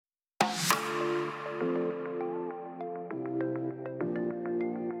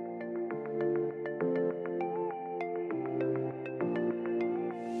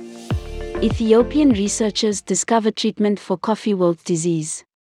Ethiopian researchers discover treatment for coffee wilt disease.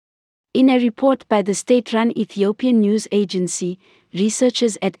 In a report by the state-run Ethiopian news agency,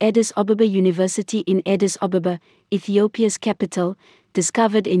 researchers at Addis Ababa University in Addis Ababa, Ethiopia's capital,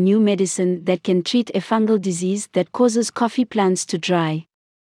 discovered a new medicine that can treat a fungal disease that causes coffee plants to dry.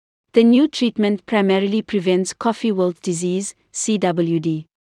 The new treatment primarily prevents coffee wilt disease, CWD.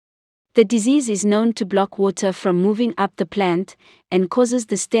 The disease is known to block water from moving up the plant, and causes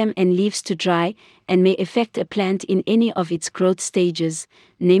the stem and leaves to dry, and may affect a plant in any of its growth stages,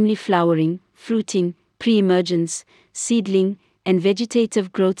 namely flowering, fruiting, pre-emergence, seedling, and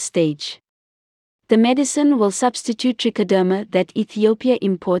vegetative growth stage. The medicine will substitute trichoderma that Ethiopia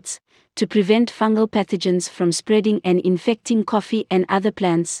imports, to prevent fungal pathogens from spreading and infecting coffee and other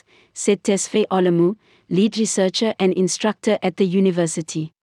plants, said Tesfaye Olemu, lead researcher and instructor at the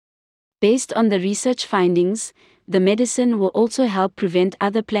university. Based on the research findings, the medicine will also help prevent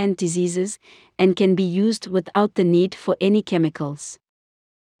other plant diseases, and can be used without the need for any chemicals.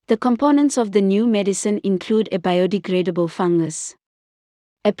 The components of the new medicine include a biodegradable fungus.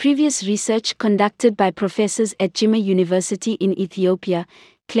 A previous research conducted by professors at Jimma University in Ethiopia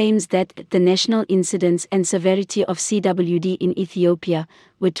claims that the national incidence and severity of CWD in Ethiopia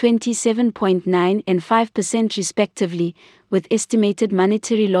were 27.9% and 5% respectively, with estimated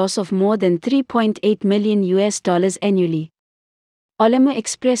monetary loss of more than $3.8 million annually. Olemu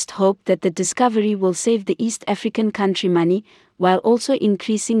expressed hope that the discovery will save the East African country money, while also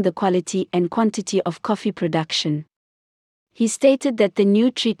increasing the quality and quantity of coffee production. He stated that the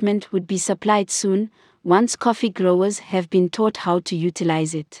new treatment would be supplied soon, once coffee growers have been taught how to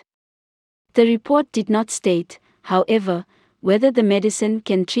utilize it. The report did not state, however, whether the medicine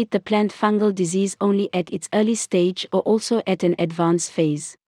can treat the plant fungal disease only at its early stage or also at an advanced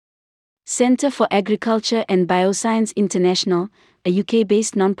phase. Centre for Agriculture and Bioscience International, a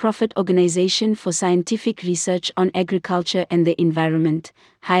UK-based non-profit organisation for scientific research on agriculture and the environment,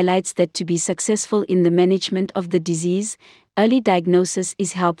 highlights that to be successful in the management of the disease, early diagnosis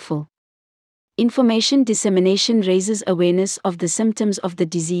is helpful. Information dissemination raises awareness of the symptoms of the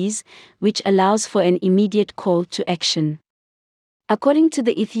disease, which allows for an immediate call to action. According to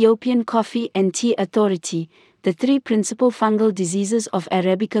the Ethiopian Coffee and Tea Authority, the three principal fungal diseases of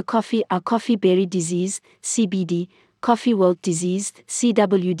Arabica coffee are coffee berry disease, CBD, coffee wilt disease,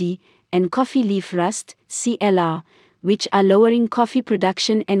 CWD, and coffee leaf rust, CLR, which are lowering coffee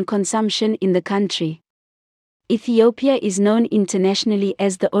production and consumption in the country. Ethiopia is known internationally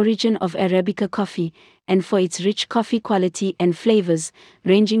as the origin of Arabica coffee, and for its rich coffee quality and flavors,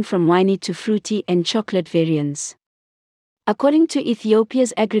 ranging from winey to fruity and chocolate variants. According to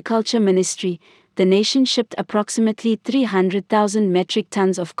Ethiopia's Agriculture Ministry, the nation shipped approximately 300,000 metric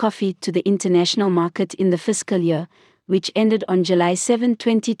tons of coffee to the international market in the fiscal year, which ended on July 7,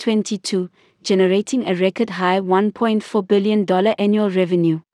 2022, generating a record high $1.4 billion annual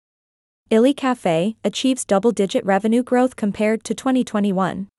revenue. Illy Cafe achieves double-digit revenue growth compared to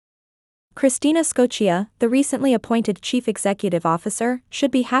 2021. Christina Scotia, the recently appointed Chief Executive Officer, should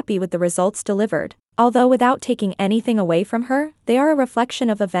be happy with the results delivered, although without taking anything away from her, they are a reflection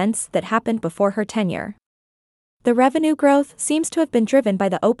of events that happened before her tenure. The revenue growth seems to have been driven by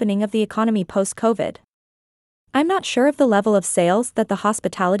the opening of the economy post-COVID. I'm not sure of the level of sales that the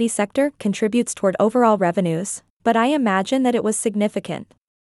hospitality sector contributes toward overall revenues, but I imagine that it was significant.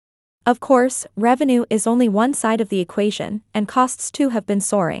 Of course, revenue is only one side of the equation, and costs too have been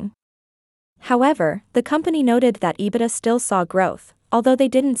soaring. However, the company noted that EBITDA still saw growth, although they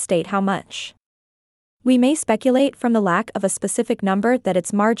didn't state how much. We may speculate from the lack of a specific number that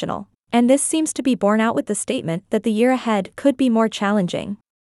it's marginal, and this seems to be borne out with the statement that the year ahead could be more challenging.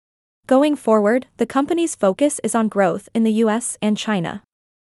 Going forward, the company's focus is on growth in the US and China.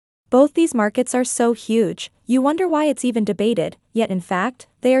 Both these markets are so huge, you wonder why it's even debated, yet in fact,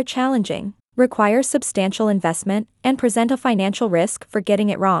 they are challenging, require substantial investment, and present a financial risk for getting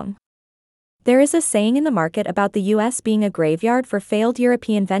it wrong. There is a saying in the market about the US being a graveyard for failed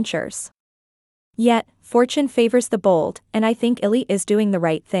European ventures. Yet, fortune favors the bold, and I think Illy is doing the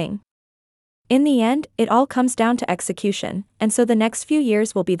right thing. In the end, it all comes down to execution, and so the next few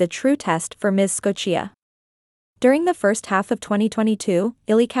years will be the true test for Ms. Scotia. During the first half of 2022,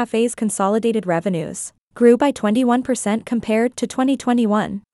 Illy Cafe's consolidated revenues grew by 21% compared to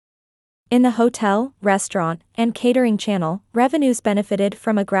 2021. In the hotel, restaurant, and catering channel, revenues benefited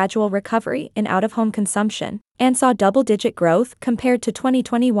from a gradual recovery in out-of-home consumption, and saw double-digit growth compared to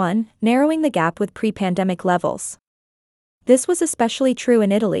 2021, narrowing the gap with pre-pandemic levels. This was especially true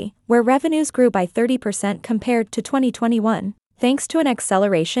in Italy, where revenues grew by 30% compared to 2021, thanks to an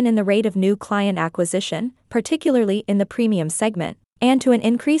acceleration in the rate of new client acquisition, particularly in the premium segment. and to an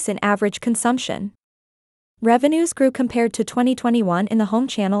increase in average consumption. Revenues grew compared to 2021 in the home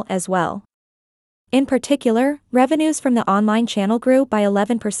channel as well. In particular, revenues from the online channel grew by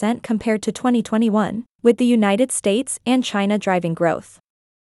 11% compared to 2021, with the United States and China driving growth.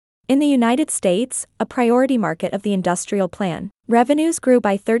 In the United States, a priority market of the industrial plan, revenues grew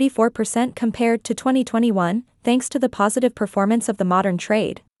by 34% compared to 2021, thanks to the positive performance of the modern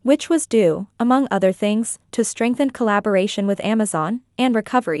trade, which was due, among other things, to strengthened collaboration with Amazon and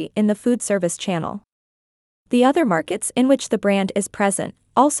recovery in the food service channel. The other markets in which the brand is present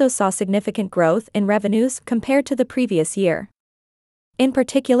also saw significant growth in revenues compared to the previous year. In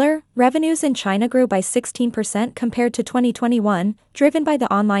particular, revenues in China grew by 16% compared to 2021, driven by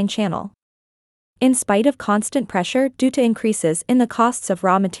the online channel. In spite of constant pressure due to increases in the costs of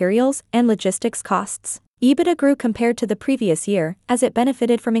raw materials and logistics costs, EBITDA grew compared to the previous year as it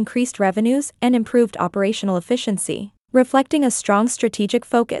benefited from increased revenues and improved operational efficiency, reflecting a strong strategic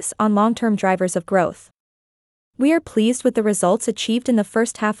focus on long-term drivers of growth. We are pleased with the results achieved in the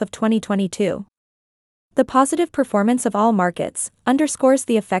first half of 2022. The positive performance of all markets underscores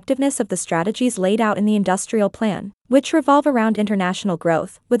the effectiveness of the strategies laid out in the industrial plan, which revolve around international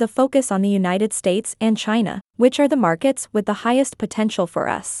growth, with a focus on the United States and China, which are the markets with the highest potential for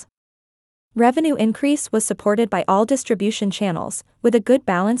us. Revenue increase was supported by all distribution channels, with a good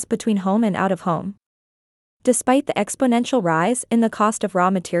balance between home and out of home. Despite the exponential rise in the cost of raw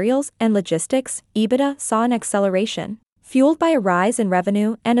materials and logistics, EBITDA saw an acceleration, fueled by a rise in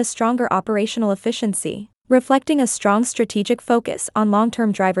revenue and a stronger operational efficiency, reflecting a strong strategic focus on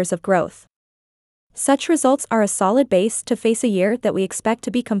long-term drivers of growth. Such results are a solid base to face a year that we expect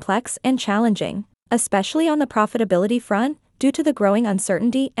to be complex and challenging, especially on the profitability front, due to the growing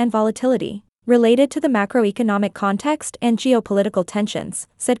uncertainty and volatility related to the macroeconomic context and geopolitical tensions,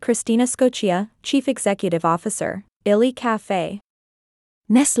 said Cristina Scotia, Chief Executive Officer, Illy Café.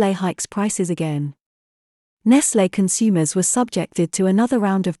 Nestlé hikes prices again. Nestlé consumers were subjected to another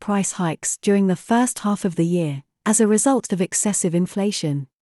round of price hikes during the first half of the year, as a result of excessive inflation.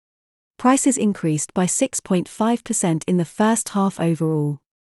 Prices increased by 6.5% in the first half overall.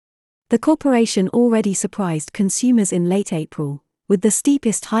 The corporation already surprised consumers in late April, with the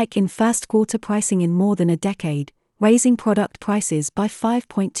steepest hike in first quarter pricing in more than a decade, raising product prices by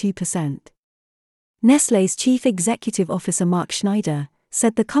 5.2%. Nestlé's Chief Executive Officer Mark Schneider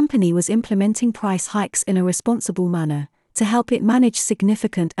said the company was implementing price hikes in a responsible manner to help it manage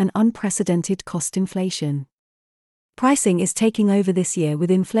significant and unprecedented cost inflation. Pricing is taking over this year with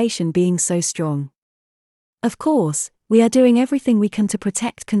inflation being so strong. Of course, we are doing everything we can to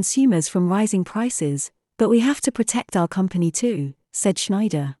protect consumers from rising prices, but we have to protect our company too, said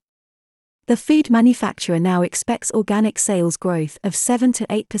Schneider. The food manufacturer now expects organic sales growth of 7 to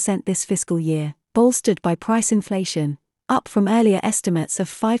 8% this fiscal year, bolstered by price inflation, up from earlier estimates of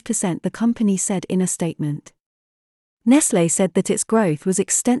 5%, the company said in a statement. Nestlé said that its growth was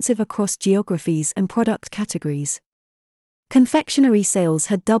extensive across geographies and product categories. Confectionery sales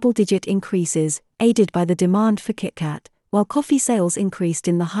had double-digit increases, aided by the demand for KitKat, while coffee sales increased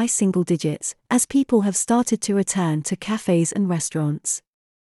in the high single digits, as people have started to return to cafes and restaurants.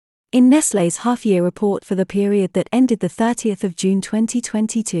 In Nestlé's half-year report for the period that ended the 30th of June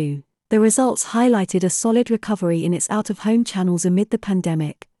 2022, the results highlighted a solid recovery in its out-of-home channels amid the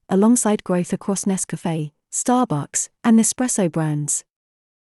pandemic, alongside growth across Nescafé, Starbucks, and Nespresso brands.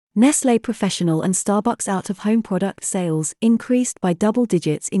 Nestlé Professional and Starbucks out-of-home product sales increased by double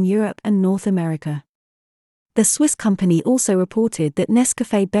digits in Europe and North America. The Swiss company also reported that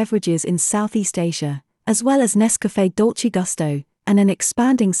Nescafé beverages in Southeast Asia, as well as Nescafé Dolce Gusto, and an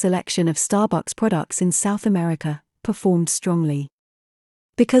expanding selection of Starbucks products in South America, performed strongly.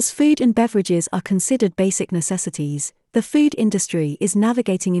 Because food and beverages are considered basic necessities, the food industry is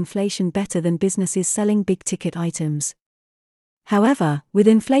navigating inflation better than businesses selling big-ticket items. However, with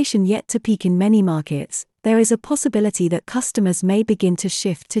inflation yet to peak in many markets, there is a possibility that customers may begin to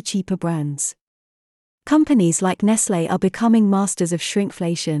shift to cheaper brands. Companies like Nestlé are becoming masters of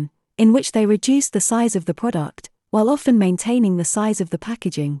shrinkflation, in which they reduce the size of the product, while often maintaining the size of the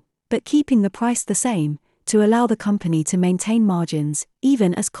packaging, but keeping the price the same, to allow the company to maintain margins,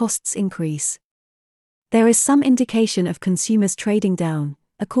 even as costs increase. There is some indication of consumers trading down,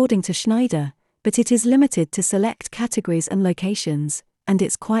 according to Schneider, but it is limited to select categories and locations, and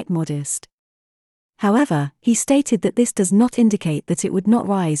it's quite modest. However, he stated that this does not indicate that it would not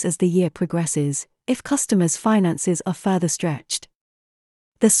rise as the year progresses, if customers' finances are further stretched.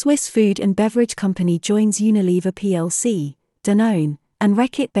 The Swiss food and beverage company joins Unilever plc, Danone, and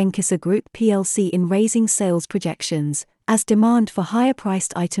Reckitt Benckiser Group plc in raising sales projections, as demand for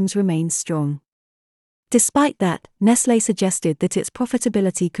higher-priced items remains strong. Despite that, Nestlé suggested that its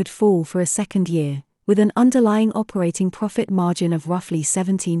profitability could fall for a second year, with an underlying operating profit margin of roughly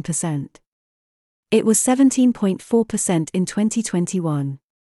 17%. It was 17.4% in 2021.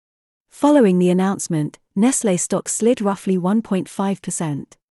 Following the announcement, Nestlé stock slid roughly 1.5%.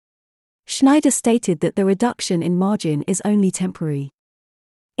 Schneider stated that the reduction in margin is only temporary.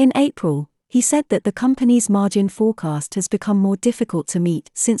 In April, he said that the company's margin forecast has become more difficult to meet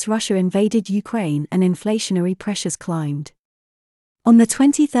since Russia invaded Ukraine and inflationary pressures climbed. On the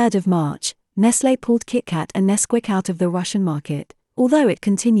 23rd of March, Nestlé pulled KitKat and Nesquik out of the Russian market, although it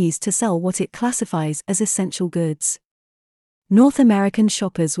continues to sell what it classifies as essential goods. North American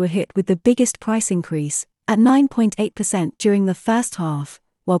shoppers were hit with the biggest price increase, at 9.8% during the first half,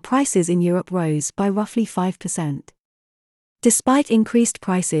 while prices in Europe rose by roughly 5%. Despite increased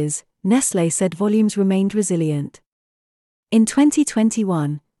prices, Nestlé said volumes remained resilient. In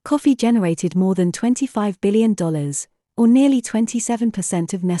 2021, coffee generated more than $25 billion, or nearly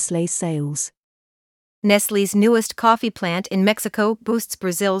 27% of Nestlé's sales. Nestlé's newest coffee plant in Mexico boosts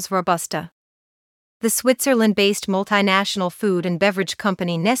Brazil's Robusta. The Switzerland-based multinational food and beverage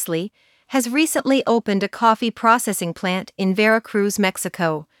company Nestlé has recently opened a coffee processing plant in Veracruz,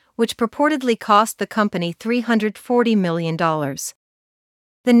 Mexico, which purportedly cost the company $340 million.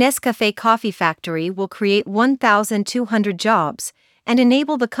 The Nescafé coffee factory will create 1,200 jobs and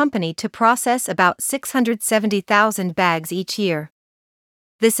enable the company to process about 670,000 bags each year.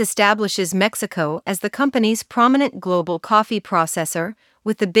 This establishes Mexico as the company's prominent global coffee processor,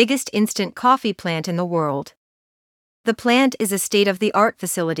 with the biggest instant coffee plant in the world. The plant is a state-of-the-art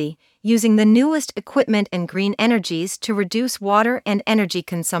facility, using the newest equipment and green energies to reduce water and energy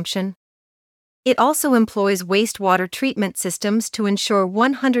consumption. It also employs wastewater treatment systems to ensure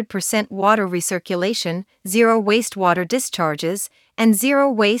 100% water recirculation, zero wastewater discharges, and zero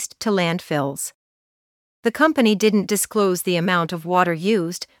waste to landfills. The company didn't disclose the amount of water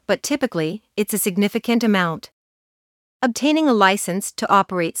used, but typically, it's a significant amount. Obtaining a license to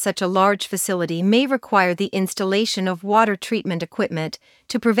operate such a large facility may require the installation of water treatment equipment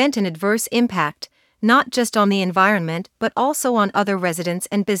to prevent an adverse impact, not just on the environment but also on other residents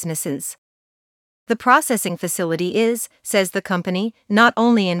and businesses. The processing facility is, says the company, not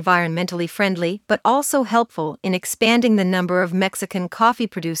only environmentally friendly but also helpful in expanding the number of Mexican coffee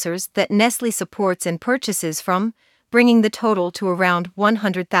producers that Nestlé supports and purchases from, bringing the total to around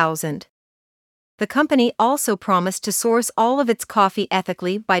 100,000. The company also promised to source all of its coffee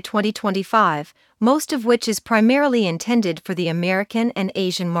ethically by 2025, most of which is primarily intended for the American and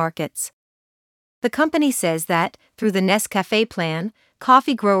Asian markets. The company says that, through the Nescafé plan,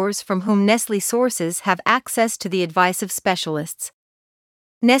 coffee growers from whom Nestlé sources have access to the advice of specialists.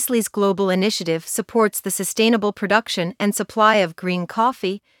 Nestlé's global initiative supports the sustainable production and supply of green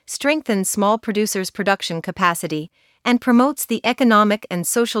coffee, strengthens small producers' production capacity, and promotes the economic and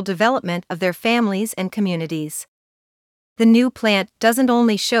social development of their families and communities. The new plant doesn't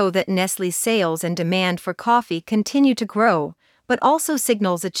only show that Nestlé's sales and demand for coffee continue to grow, but also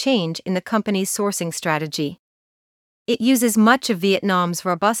signals a change in the company's sourcing strategy. It uses much of Vietnam's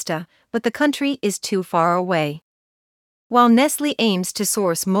Robusta, but the country is too far away. While Nestlé aims to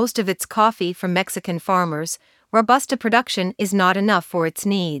source most of its coffee from Mexican farmers, Robusta production is not enough for its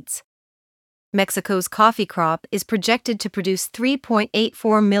needs. Mexico's coffee crop is projected to produce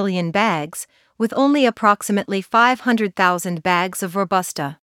 3.84 million bags, with only approximately 500,000 bags of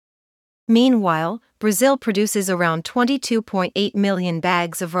Robusta. Meanwhile, Brazil produces around 22.8 million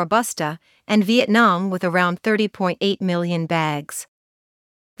bags of Robusta, and Vietnam with around 30.8 million bags.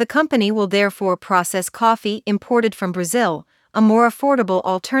 The company will therefore process coffee imported from Brazil, a more affordable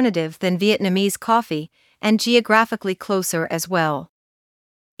alternative than Vietnamese coffee, and geographically closer as well.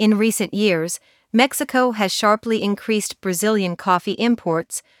 In recent years, Mexico has sharply increased Brazilian coffee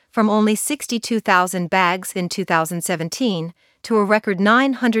imports, from only 62,000 bags in 2017 to a record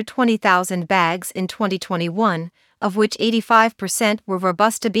 920,000 bags in 2021, of which 85% were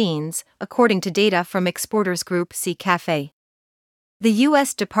Robusta beans, according to data from exporters group C-Cafe. The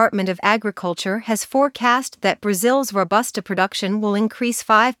U.S. Department of Agriculture has forecast that Brazil's Robusta production will increase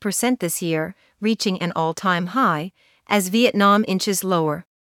 5% this year, reaching an all-time high, as Vietnam inches lower.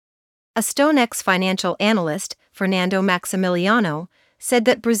 A StoneX financial analyst, Fernando Maximiliano, said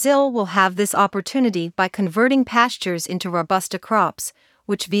that Brazil will have this opportunity by converting pastures into Robusta crops,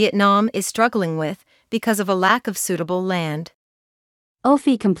 which Vietnam is struggling with because of a lack of suitable land.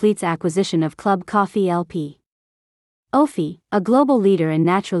 OFI completes acquisition of Club Coffee LP. OFI, a global leader in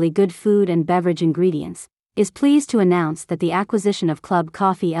naturally good food and beverage ingredients, is pleased to announce that the acquisition of Club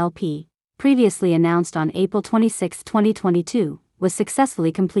Coffee LP, previously announced on April 26, 2022, was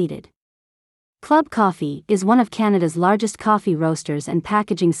successfully completed. Club Coffee is one of Canada's largest coffee roasters and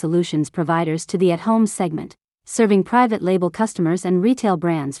packaging solutions providers to the at-home segment, serving private label customers and retail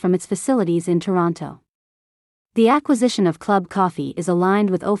brands from its facilities in Toronto. The acquisition of Club Coffee is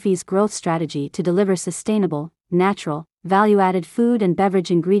aligned with OFI's growth strategy to deliver sustainable, natural, value-added food and beverage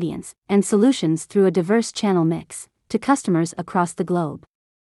ingredients and solutions through a diverse channel mix to customers across the globe.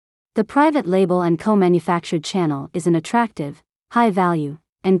 The private label and co-manufactured channel is an attractive, high-value,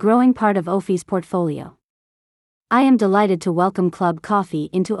 and growing part of OFI's portfolio. I am delighted to welcome Club Coffee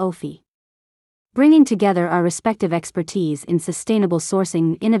into OFI. Bringing together our respective expertise in sustainable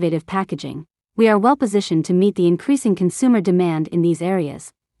sourcing and innovative packaging, we are well positioned to meet the increasing consumer demand in these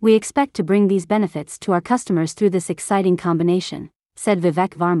areas. We expect to bring these benefits to our customers through this exciting combination, said Vivek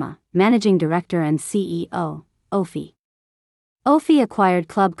Varma, Managing Director and CEO, OFI. OFI acquired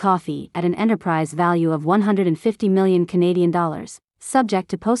Club Coffee at an enterprise value of $150 million Canadian dollars, subject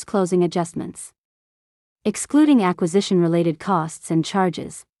to post-closing adjustments. Excluding acquisition-related costs and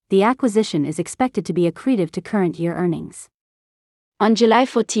charges, the acquisition is expected to be accretive to current year earnings. On July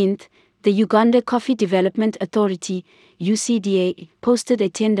 14, the Uganda Coffee Development Authority, UCDA, posted a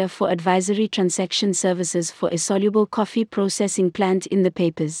tender for advisory transaction services for a soluble coffee processing plant in the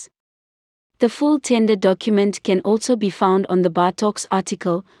papers. The full tender document can also be found on the Bar Talks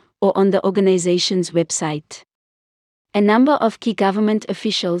article or on the organization's website. A number of key government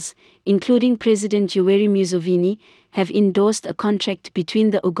officials, including President Yoweri Museveni, have endorsed a contract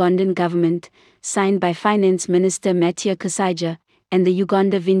between the Ugandan government, signed by Finance Minister Mattia Kasaija, and the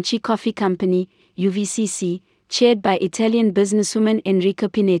Uganda Vinci Coffee Company, UVCC, chaired by Italian businesswoman Enrica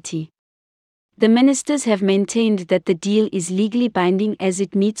Pinetti. The ministers have maintained that the deal is legally binding as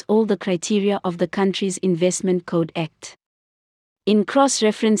it meets all the criteria of the country's Investment Code Act. In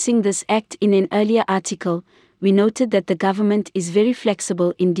cross-referencing this act in an earlier article, we noted that the government is very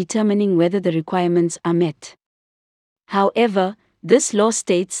flexible in determining whether the requirements are met. However, this law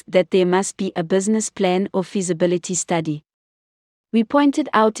states that there must be a business plan or feasibility study. We pointed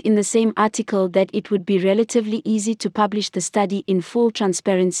out in the same article that it would be relatively easy to publish the study in full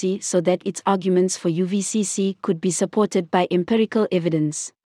transparency so that its arguments for UVCC could be supported by empirical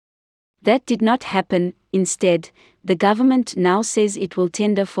evidence. That did not happen. Instead, the government now says it will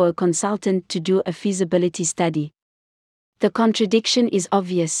tender for a consultant to do a feasibility study. The contradiction is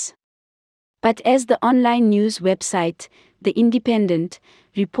obvious. But as the online news website, The Independent,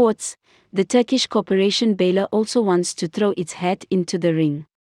 reports, the Turkish corporation Baylor also wants to throw its hat into the ring.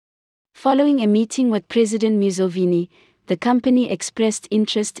 Following a meeting with President Museveni, the company expressed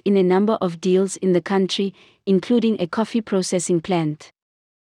interest in a number of deals in the country, including a coffee processing plant.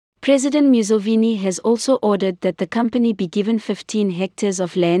 President Museveni has also ordered that the company be given 15 hectares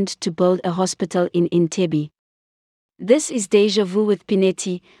of land to build a hospital in Entebbe. This is déjà vu with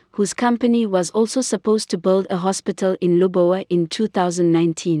Pinetti, whose company was also supposed to build a hospital in Lubowa in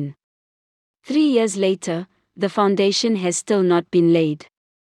 2019. 3 years later, the foundation has still not been laid.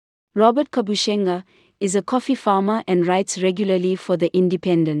 Robert Kabushenga is a coffee farmer and writes regularly for The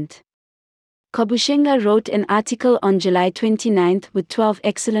Independent. Kabushenga wrote an article on July 29 with 12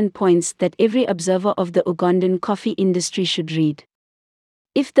 excellent points that every observer of the Ugandan coffee industry should read.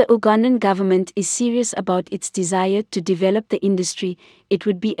 If the Ugandan government is serious about its desire to develop the industry, it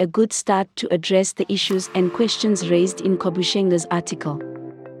would be a good start to address the issues and questions raised in Kabushenga's article.